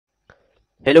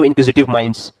Hello inquisitive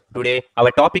minds. Today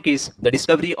our topic is the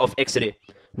discovery of X-ray.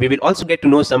 We will also get to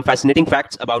know some fascinating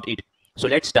facts about it. So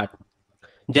let's start.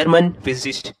 German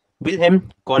physicist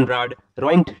Wilhelm Conrad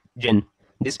Roentgen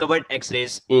discovered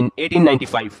X-rays in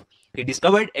 1895. He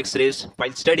discovered X-rays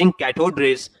while studying cathode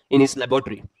rays in his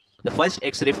laboratory. The first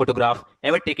X-ray photograph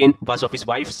ever taken was of his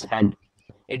wife's hand.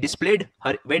 It displayed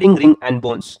her wedding ring and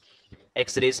bones.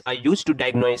 X-rays are used to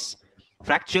diagnose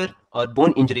fracture or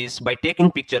bone injuries by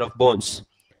taking picture of bones.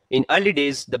 In early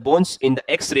days, the bones in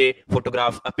the X-ray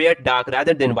photograph appeared dark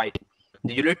rather than white.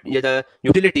 The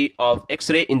utility of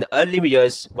X-ray in the early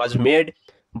years was made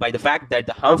by the fact that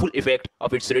the harmful effect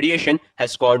of its radiation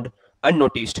has gone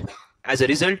unnoticed. As a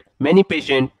result, many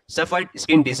patients suffered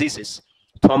skin diseases.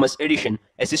 Thomas Edison,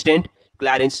 assistant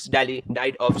Clarence Daly,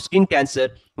 died of skin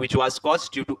cancer, which was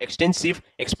caused due to extensive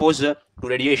exposure to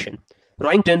radiation.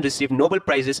 Roentgen received Nobel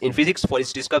Prizes in physics for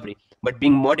his discovery, but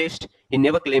being modest, he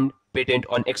never claimed patent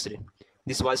on X-ray.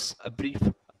 This was a brief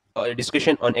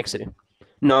discussion on X-ray.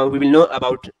 Now we will know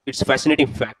about its fascinating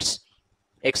facts.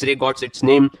 X-ray got its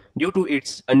name due to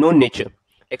its unknown nature.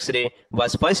 X-ray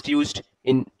was first used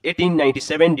in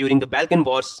 1897 during the Balkan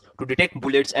Wars to detect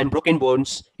bullets and broken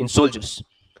bones in soldiers.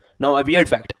 Now a weird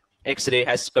fact. X-ray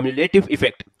has cumulative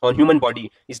effect on human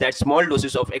body is that small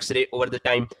doses of X-ray over the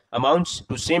time amounts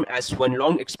to same as one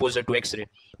long exposure to X-ray.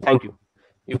 Thank you.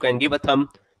 You can give a thumb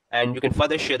and you can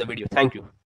further share the video. Thank you.